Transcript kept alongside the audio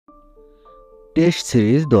Test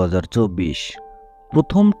series 2024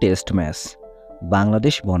 প্রথম test match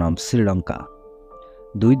Bangladesh বনাম শ্রীলঙ্কা।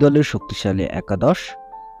 দুই দলের শক্তিশালী একাদশ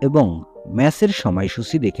এবং ম্যাচের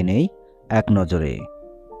সময়সূচি দেখে নেই এক নজরে।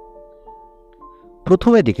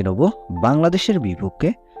 প্রথমে দেখে নেব বাংলাদেশের বিপক্ষে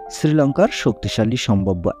শ্রীলঙ্কার শক্তিশালী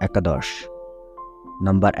সম্ভাব্য একাদশ।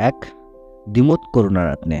 Number 1 Dimuth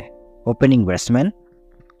Karunaratne, opening batsman.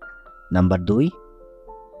 Number 2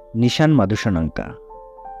 Nishan মাধুসনাঙ্কা,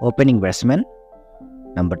 opening batsman.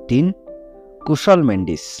 Number 3 Kushal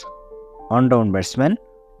Mendis, on-down batsman.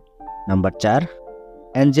 Number 4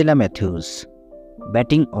 Angela Matthews,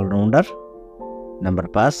 batting allrounder. Number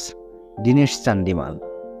 5 Dinesh Chandimal,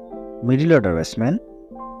 middle order batsman.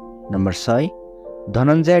 Number 6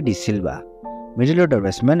 Dhananjay D Silva, middle order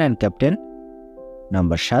batsman and captain.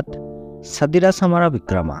 Number 7 Sadeera সামারা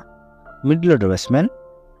Wickrama, middle order batsman.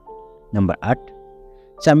 Number 8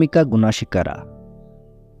 Chamika গুনাশিকারা,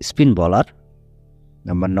 spin bowler.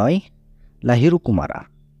 Number 9 Lahiru Kumara,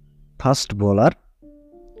 fast bowler.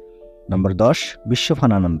 Number 10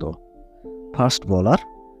 বিশ্বফানানন্দ, fast bowler.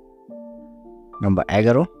 Number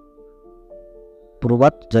 11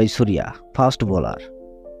 Prabhat Jayasuriya, fast bowler.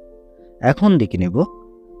 এখন দেখে নেব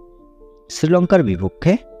শ্রীলঙ্কার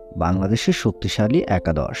বিপক্ষে বাংলাদেশের শক্তিশালী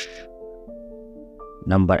একাদশ।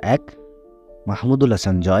 Number 1 Mahmudul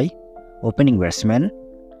Hasan Joy, opening batsman.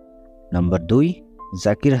 Number 2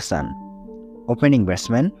 Zakir Hasan, opening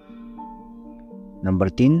batsman. Number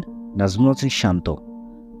 3 Nazmul Shanto,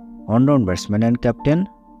 on-down batsman and captain.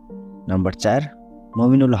 Number 4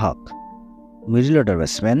 Mominul Haque, middle order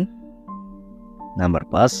batsman. Number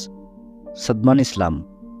 5 Sadman Islam,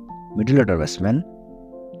 middle order batsman.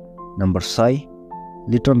 Number 6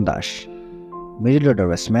 Liton Das, middle order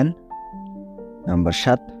batsman. Number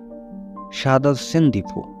 7 Shahadat Hossain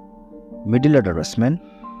Dipu, middle order batsman.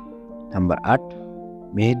 Number 8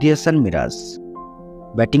 Mehedi Hasan Miraj,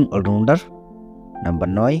 batting allrounder. Number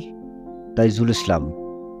 9 Taijul Islam,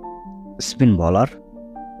 spin bowler.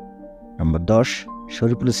 Number 10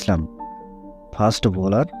 Shariful Islam, fast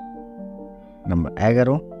bowler. Number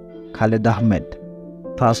 11 Khaled Ahmed,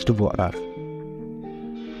 fast bowler.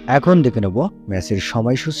 এখন দেখে নেব ম্যাচের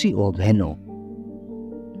সময়সূচি ও venue.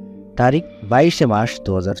 তারিখ 22 March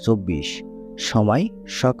 2024, সময়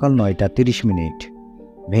সকাল 9টা 30 minute,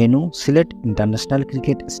 venue Sylhet international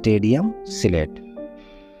cricket stadium, Sylhet.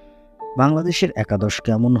 বাংলাদেশের একাদশ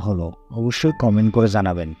কেমন হলো অবশ্যই কমেন্ট করে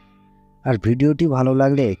জানাবেন। আর ভিডিওটি ভালো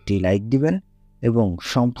লাগলে একটি লাইক দিবেন এবং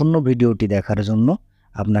সম্পূর্ণ ভিডিওটি দেখার জন্য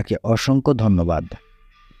আপনাকে অসংখ্য ধন্যবাদ।